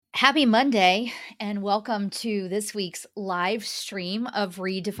Happy Monday, and welcome to this week's live stream of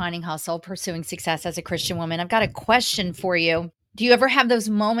Redefining Hustle Pursuing Success as a Christian Woman. I've got a question for you. Do you ever have those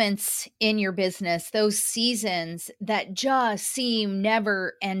moments in your business, those seasons that just seem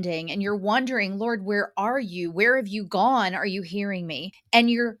never ending, and you're wondering, Lord, where are you? Where have you gone? Are you hearing me?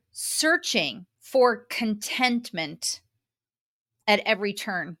 And you're searching for contentment at every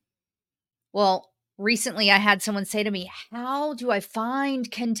turn. Well, recently I had someone say to me, how do I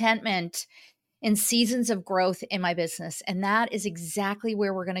find contentment in seasons of growth in my business? And that is exactly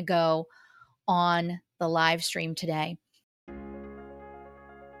where we're going to go on the live stream today.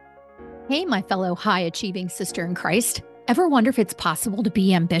 Hey, my fellow high achieving sister in Christ. Ever wonder if it's possible to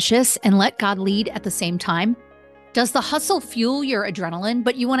be ambitious and let God lead at the same time? Does the hustle fuel your adrenaline,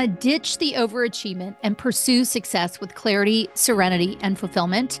 but you want to ditch the overachievement and pursue success with clarity, serenity, and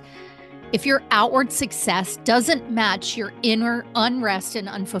fulfillment? If your outward success doesn't match your inner unrest and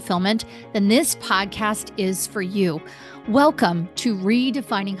unfulfillment, then this podcast is for you. Welcome to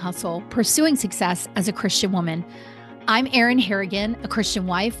Redefining Hustle, Pursuing Success as a Christian Woman. I'm Erin Harrigan, a Christian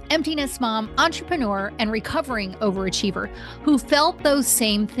wife, empty-nest mom, entrepreneur, and recovering overachiever who felt those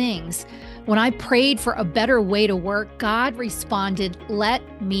same things. When I prayed for a better way to work, God responded,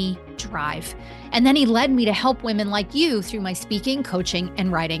 "Let me drive." And then he led me to help women like you through my speaking, coaching,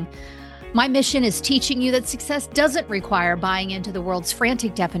 and writing. My mission is teaching you that success doesn't require buying into the world's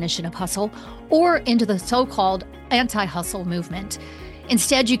frantic definition of hustle or into the so-called anti-hustle movement.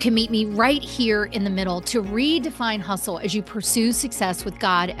 Instead, you can meet me right here in the middle to redefine hustle as you pursue success with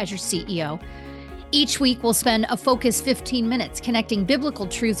God as your CEO. Each week, we'll spend a focused 15 minutes connecting biblical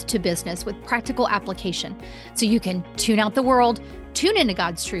truth to business with practical application so you can tune out the world, tune into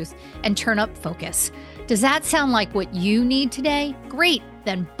God's truth, and turn up focus. Does that sound like what you need today? Great.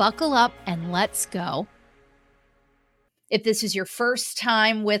 Then buckle up and let's go. If this is your first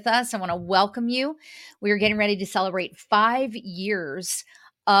time with us, I want to welcome you. We are getting ready to celebrate 5 years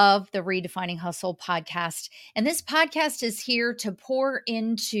of the Redefining Hustle podcast. And this podcast is here to pour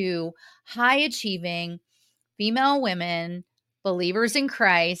into high achieving female women, believers in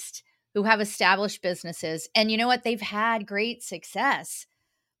Christ, who have established businesses. And you know what? They've had great success,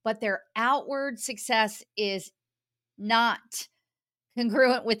 but their outward success is not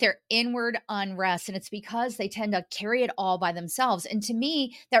congruent with their inward unrest. And it's because they tend to carry it all by themselves. And to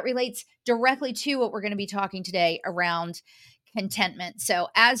me, that relates directly to what we're going to be talking today around contentment. So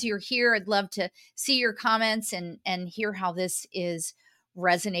as you're here, I'd love to see your comments and hear how this is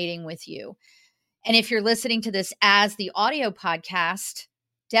resonating with you. And if you're listening to this as the audio podcast,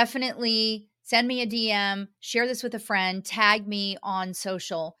 definitely send me a DM, share this with a friend, tag me on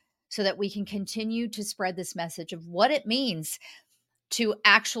social so that we can continue to spread this message of what it means to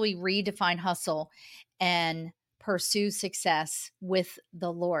actually redefine hustle and pursue success with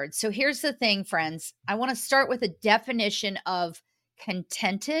the Lord. So here's the thing, friends. I want to start with a definition of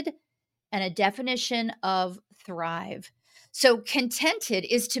contented and a definition of thrive. So contented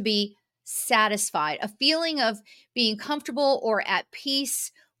is to be satisfied, a feeling of being comfortable or at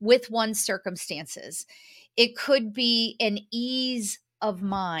peace with one's circumstances. It could be an ease of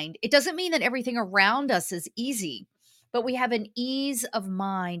mind. It doesn't mean that everything around us is easy, but we have an ease of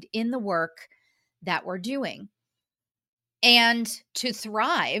mind in the work that we're doing. And to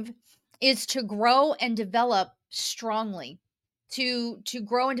thrive is to grow and develop strongly, to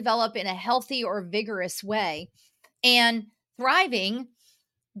grow and develop in a healthy or vigorous way. And thriving,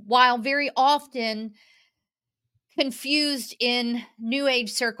 while very often confused in new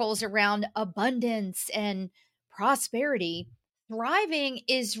age circles around abundance and prosperity, thriving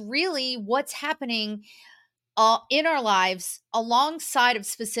is really what's happening in our lives alongside of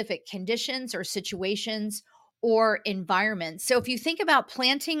specific conditions or situations or environments. So if you think about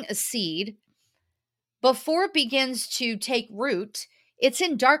planting a seed, before it begins to take root, it's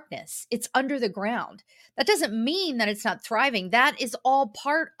in darkness, it's under the ground. That doesn't mean that it's not thriving. That is all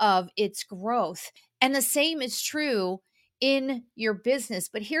part of its growth. And the same is true in your business.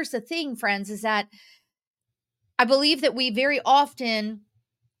 But here's the thing, friends, is that I believe that we very often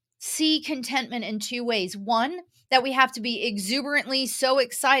see contentment in two ways. One, that we have to be exuberantly so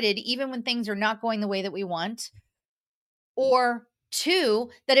excited even when things are not going the way that we want. Or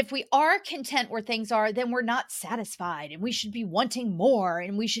two, that if we are content where things are, then we're not satisfied and we should be wanting more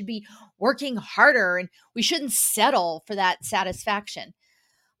and we should be working harder and we shouldn't settle for that satisfaction.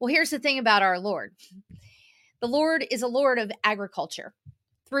 Well, here's the thing about our Lord. The Lord is a Lord of agriculture.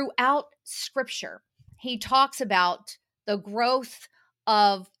 Throughout Scripture, he talks about the growth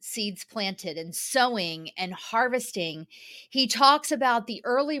of seeds planted and sowing and harvesting. He talks about the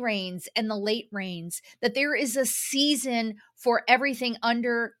early rains and the late rains, that there is a season for everything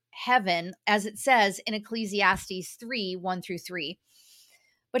under heaven, as it says in Ecclesiastes 3:1-3.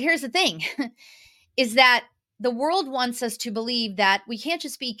 But here's the thing is that the world wants us to believe that we can't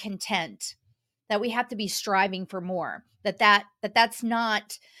just be content, that we have to be striving for more, that's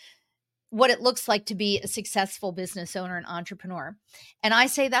not what it looks like to be a successful business owner and entrepreneur. And I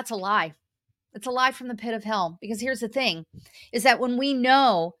say that's a lie. It's a lie from the pit of hell, because here's the thing is that when we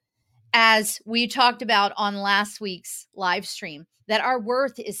know, as we talked about on last week's live stream, that our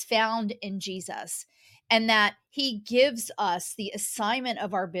worth is found in Jesus, and that he gives us the assignment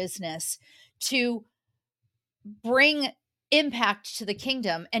of our business to bring impact to the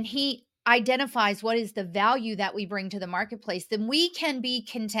kingdom, and he identifies what is the value that we bring to the marketplace, then we can be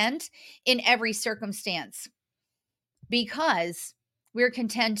content in every circumstance because we're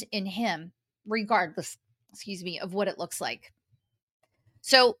content in him, regardless, of what it looks like.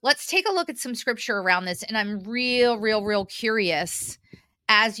 So let's take a look at some scripture around this. And I'm real curious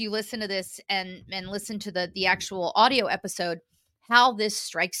as you listen to this and listen to the actual audio episode, how this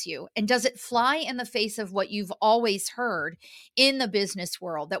strikes you. And does it fly in the face of what you've always heard in the business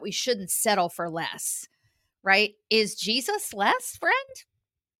world, that we shouldn't settle for less, right? Is Jesus less, friend?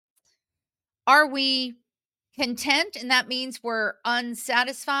 Are we content and that means we're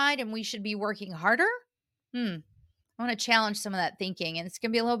unsatisfied and we should be working harder? I want to challenge some of that thinking, and it's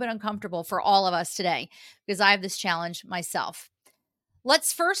going to be a little bit uncomfortable for all of us today because I have this challenge myself.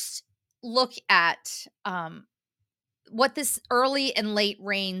 Let's first look at what this early and late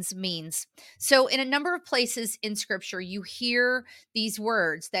rains means. So in a number of places in scripture, you hear these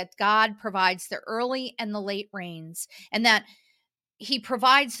words that God provides the early and the late rains, and that he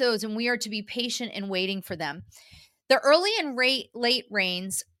provides those and we are to be patient in waiting for them. The early and late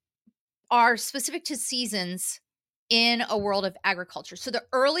rains are specific to seasons in a world of agriculture. So the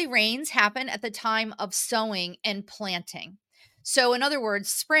early rains happen at the time of sowing and planting. So in other words,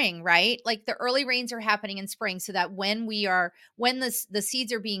 spring, right? Like the early rains are happening in spring, so that when the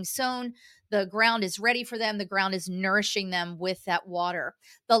seeds are being sown, the ground is ready for them. The ground is nourishing them with that water.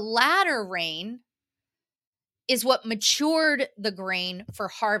 The latter rain is what matured the grain for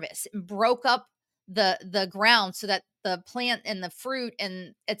harvest and broke up the ground so that the plant and the fruit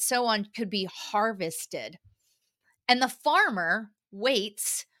and so on could be harvested. And the farmer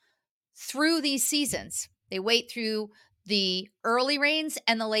waits through these seasons. They wait through the early rains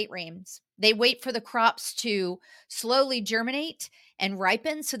and the late rains. They wait for the crops to slowly germinate and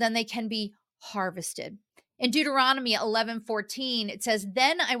ripen so then they can be harvested. In Deuteronomy 11:14, it says,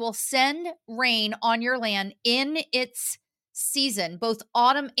 "Then I will send rain on your land in its season, both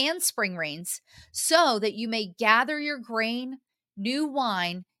autumn and spring rains, so that you may gather your grain, new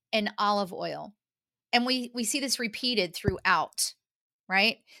wine, and olive oil." And we see this repeated throughout,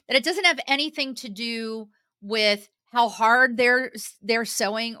 right? That it doesn't have anything to do with how hard they're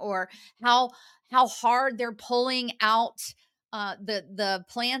sowing or how hard they're pulling out the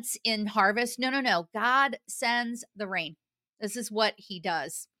plants in harvest. No. God sends the rain. This is what he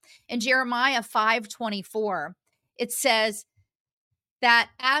does. In Jeremiah 5:24, it says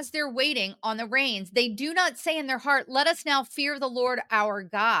that as they're waiting on the rains, they do not say in their heart, "Let us now fear the Lord our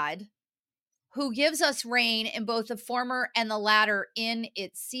God, who gives us rain in both the former and the latter in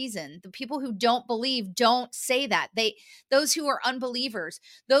its season." The people who don't believe don't say that. Those who are unbelievers,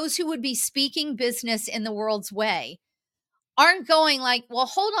 those who would be speaking business in the world's way, aren't going like, "Well,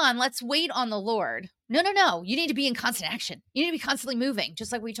 hold on, let's wait on the Lord." No. You need to be in constant action. You need to be constantly moving,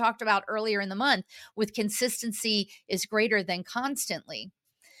 just like we talked about earlier in the month, with consistency is greater than constantly.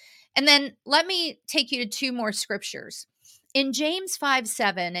 And then let me take you to two more scriptures. In James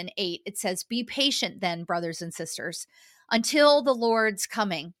 5:7-8, it says, "Be patient then, brothers and sisters, until the Lord's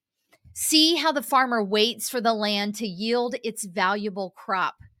coming. See how the farmer waits for the land to yield its valuable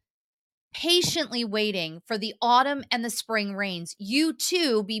crop, patiently waiting for the autumn and the spring rains. You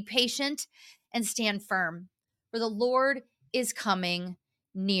too be patient and stand firm, for the Lord is coming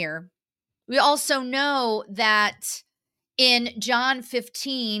near." We also know that in John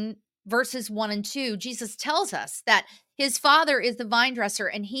 15, verses 1 and 2, Jesus tells us that his Father is the vine dresser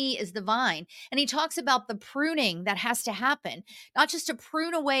and he is the vine. And he talks about the pruning that has to happen, not just to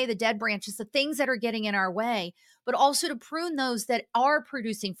prune away the dead branches, the things that are getting in our way, but also to prune those that are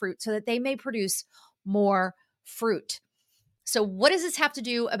producing fruit so that they may produce more fruit. So what does this have to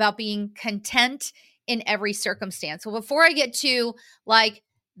do about being content in every circumstance? Well, before I get to like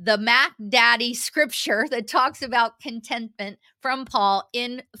the Mac Daddy scripture that talks about contentment from Paul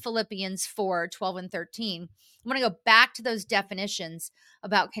in Philippians 4:12 and 13, I'm going to go back to those definitions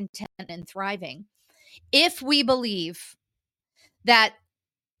about content and thriving. If we believe that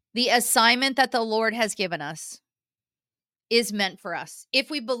the assignment that the Lord has given us is meant for us,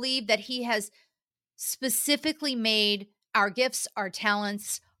 if we believe that he has specifically made our gifts, our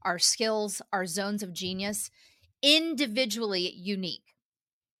talents, our skills, our zones of genius individually unique,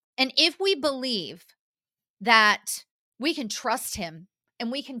 and if we believe that we can trust him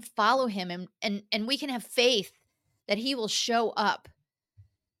and we can follow him and we can have faith that he will show up,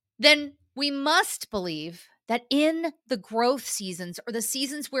 then we must believe that in the growth seasons, or the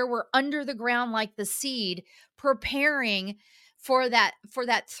seasons where we're under the ground like the seed, preparing for that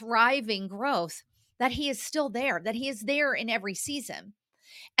thriving growth, that he is still there, that he is there in every season.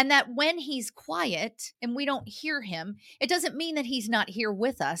 And that when he's quiet and we don't hear him, it doesn't mean that he's not here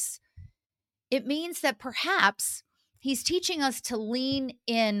with us. It means that perhaps he's teaching us to lean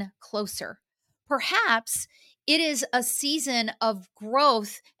in closer. Perhaps it is a season of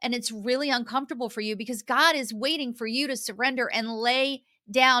growth and it's really uncomfortable for you because God is waiting for you to surrender and lay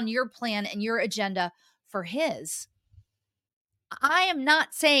down your plan and your agenda for his. I am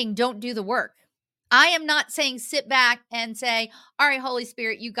not saying don't do the work. I am not saying sit back and say, all right, Holy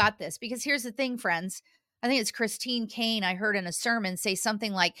Spirit, you got this. Because here's the thing, friends. I think it's Christine Kane, I heard in a sermon, say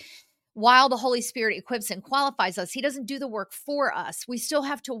something like, while the Holy Spirit equips and qualifies us, he doesn't do the work for us. We still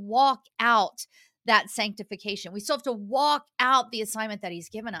have to walk out that sanctification. We still have to walk out the assignment that he's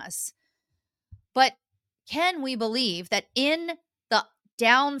given us. But can we believe that in the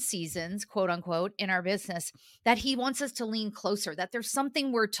down seasons, quote unquote, in our business, that he wants us to lean closer, that there's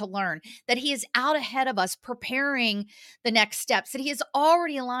something we're to learn, that he is out ahead of us preparing the next steps, that he has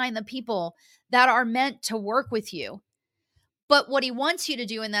already aligned the people that are meant to work with you. But what he wants you to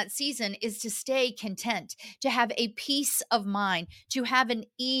do in that season is to stay content, to have a peace of mind, to have an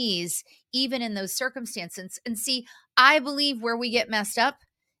ease, even in those circumstances. And see, I believe where we get messed up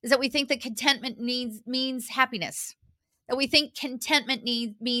is that we think that contentment means happiness, that we think contentment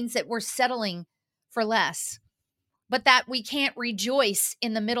means that we're settling for less, but that we can't rejoice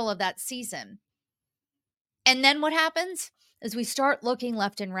in the middle of that season. And then what happens is we start looking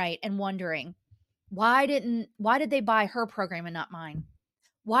left and right and wondering, why did they buy her program and not mine?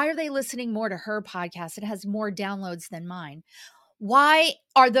 Why are they listening more to her podcast? It has more downloads than mine. Why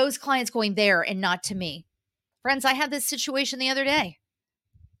are those clients going there and not to me? Friends, I had this situation the other day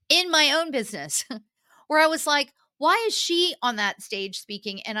in my own business where I was like, why is she on that stage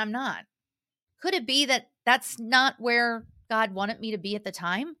speaking and I'm not? Could it be that that's not where God wanted me to be at the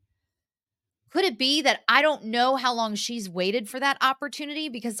time? Could it be that I don't know how long she's waited for that opportunity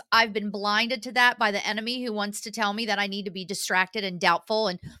because I've been blinded to that by the enemy who wants to tell me that I need to be distracted and doubtful?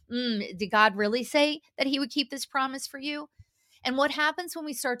 And did God really say that he would keep this promise for you? And what happens when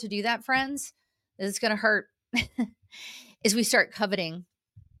we start to do that, friends, is it's going to hurt, is we start coveting.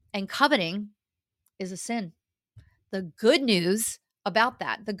 And coveting is a sin. The good news about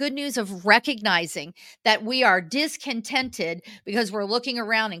that, the good news of recognizing that we are discontented because we're looking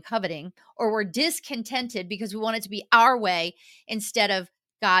around and coveting, or we're discontented because we want it to be our way instead of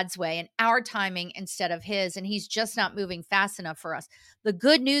God's way and our timing instead of his, and he's just not moving fast enough for us. The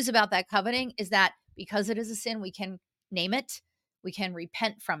good news about that coveting is that because it is a sin, we can name it, we can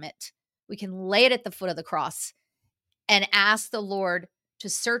repent from it, we can lay it at the foot of the cross and ask the Lord to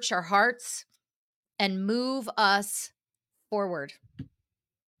search our hearts and move us forward.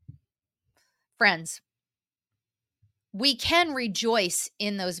 Friends, we can rejoice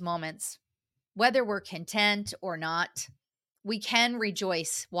in those moments, whether we're content or not. We can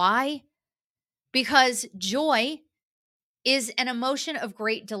rejoice. Why? Because joy is an emotion of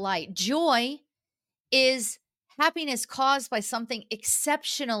great delight. Joy is happiness caused by something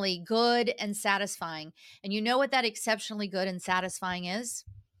exceptionally good and satisfying. And you know what that exceptionally good and satisfying is?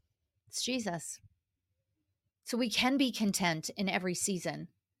 It's Jesus. So we can be content in every season.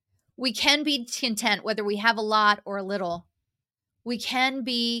 We can be content whether we have a lot or a little. We can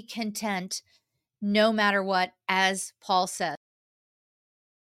be content no matter what, as Paul says.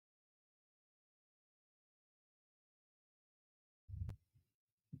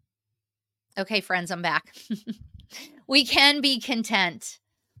 Okay, friends, I'm back. We can be content.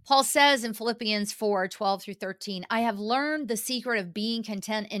 Paul says in Philippians 4:12-13, I have learned the secret of being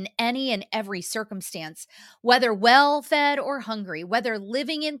content in any and every circumstance, whether well fed or hungry, whether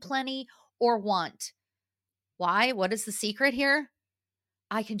living in plenty or want. Why? What is the secret here?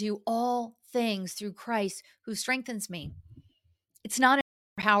 I can do all things through Christ who strengthens me. It's not in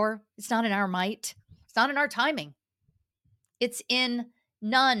our power. It's not in our might. It's not in our timing. It's in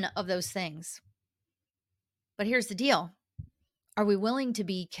none of those things. But here's the deal. Are we willing to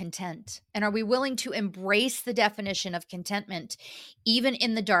be content? And are we willing to embrace the definition of contentment, even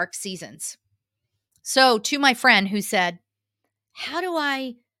in the dark seasons? So to my friend who said, how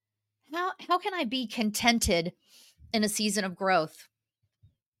can I be contented in a season of growth,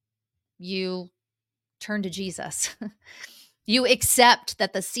 you turn to Jesus. You accept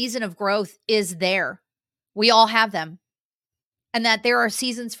that the season of growth is there. We all have them. And that there are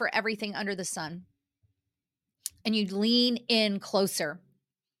seasons for everything under the sun. And you lean in closer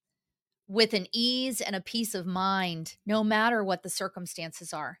with an ease and a peace of mind, no matter what the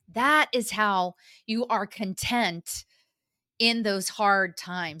circumstances are. That is how you are content in those hard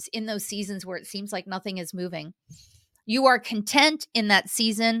times, in those seasons where it seems like nothing is moving. You are content in that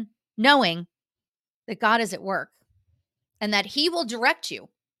season, knowing that God is at work and that He will direct you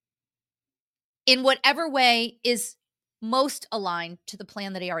in whatever way is most aligned to the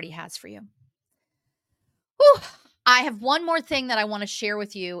plan that He already has for you. Whew. I have one more thing that I want to share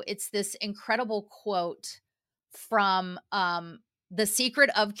with you. It's this incredible quote from The Secret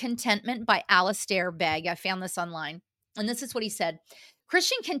of Contentment by Alistair Begg. I found this online. And this is what he said.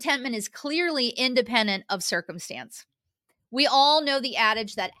 Christian contentment is clearly independent of circumstance. We all know the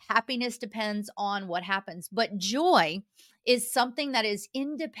adage that happiness depends on what happens, but joy is something that is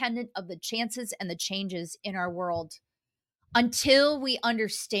independent of the chances and the changes in our world. Until we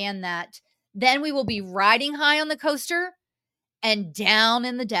understand that, then we will be riding high on the coaster and down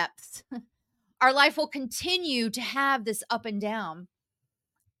in the depths. Our life will continue to have this up and down.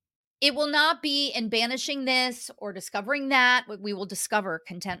 It will not be in banishing this or discovering that we will discover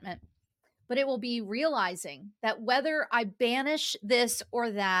contentment, but it will be realizing that whether I banish this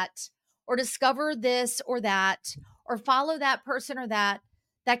or that, or discover this or that, or follow that person or that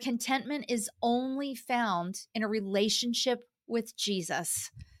contentment is only found in a relationship with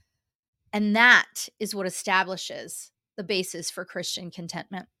Jesus. And that is what establishes the basis for Christian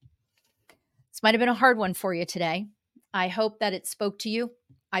contentment. This might have been a hard one for you today. I hope that it spoke to you.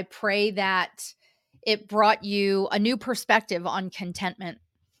 I pray that it brought you a new perspective on contentment.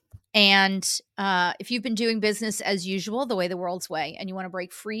 And if you've been doing business as usual, the way the world's way, and you want to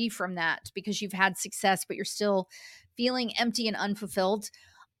break free from that because you've had success, but you're still feeling empty and unfulfilled,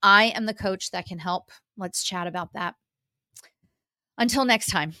 I am the coach that can help. Let's chat about that. Until next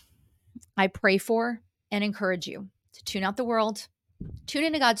time, I pray for and encourage you to tune out the world, tune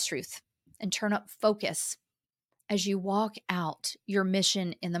into God's truth, and turn up focus as you walk out your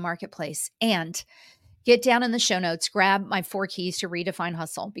mission in the marketplace. And get down in the show notes, grab my 4 keys to redefine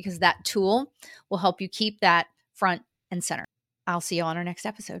hustle, because that tool will help you keep that front and center. I'll see you on our next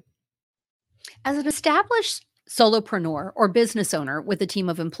episode. As an established solopreneur or business owner with a team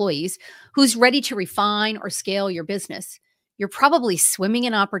of employees who's ready to refine or scale your business, you're probably swimming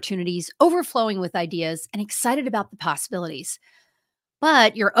in opportunities, overflowing with ideas, and excited about the possibilities.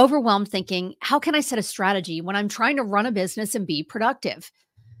 But you're overwhelmed thinking, how can I set a strategy when I'm trying to run a business and be productive?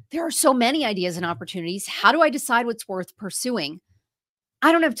 There are so many ideas and opportunities. How do I decide what's worth pursuing?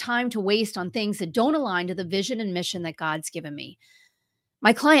 I don't have time to waste on things that don't align to the vision and mission that God's given me.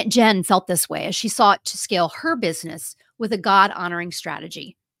 My client Jen felt this way as she sought to scale her business with a God-honoring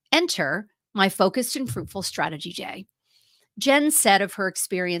strategy. Enter my Focused and Fruitful Strategy Day. Jen said of her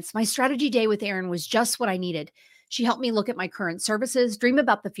experience, my strategy day with Erin was just what I needed. She helped me look at my current services, dream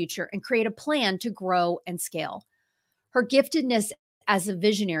about the future, and create a plan to grow and scale. Her giftedness as a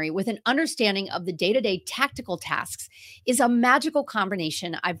visionary with an understanding of the day-to-day tactical tasks is a magical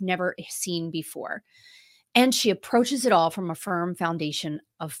combination I've never seen before. And she approaches it all from a firm foundation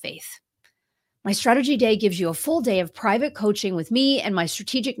of faith. My strategy day gives you a full day of private coaching with me and my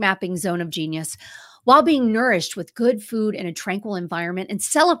strategic mapping zone of genius, while being nourished with good food in a tranquil environment and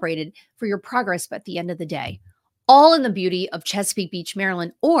celebrated for your progress at the end of the day, all in the beauty of Chesapeake Beach,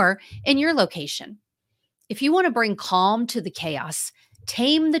 Maryland, or in your location. If you want to bring calm to the chaos,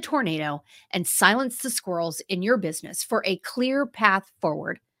 tame the tornado, and silence the squirrels in your business for a clear path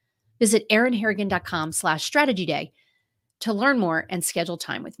forward, visit erinharrigan.com/strategy day to learn more and schedule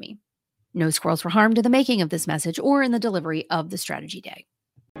time with me. No squirrels were harmed in the making of this message or in the delivery of the strategy day.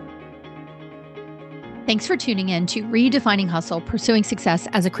 Thanks for tuning in to Redefining Hustle, Pursuing Success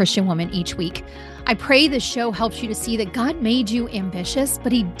as a Christian Woman each week. I pray this show helps you to see that God made you ambitious,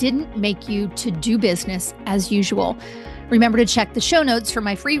 but He didn't make you to do business as usual. Remember to check the show notes for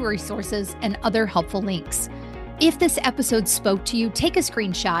my free resources and other helpful links. If this episode spoke to you, take a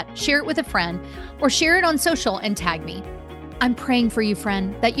screenshot, share it with a friend, or share it on social and tag me. I'm praying for you,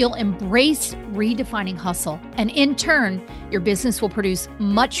 friend, that you'll embrace redefining hustle, and in turn, your business will produce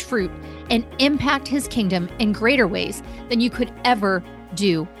much fruit and impact His kingdom in greater ways than you could ever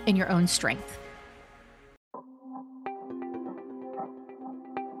do in your own strength.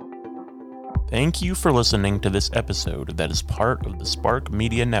 Thank you for listening to this episode that is part of the Spark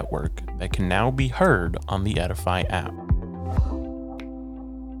Media Network that can now be heard on the Edify app.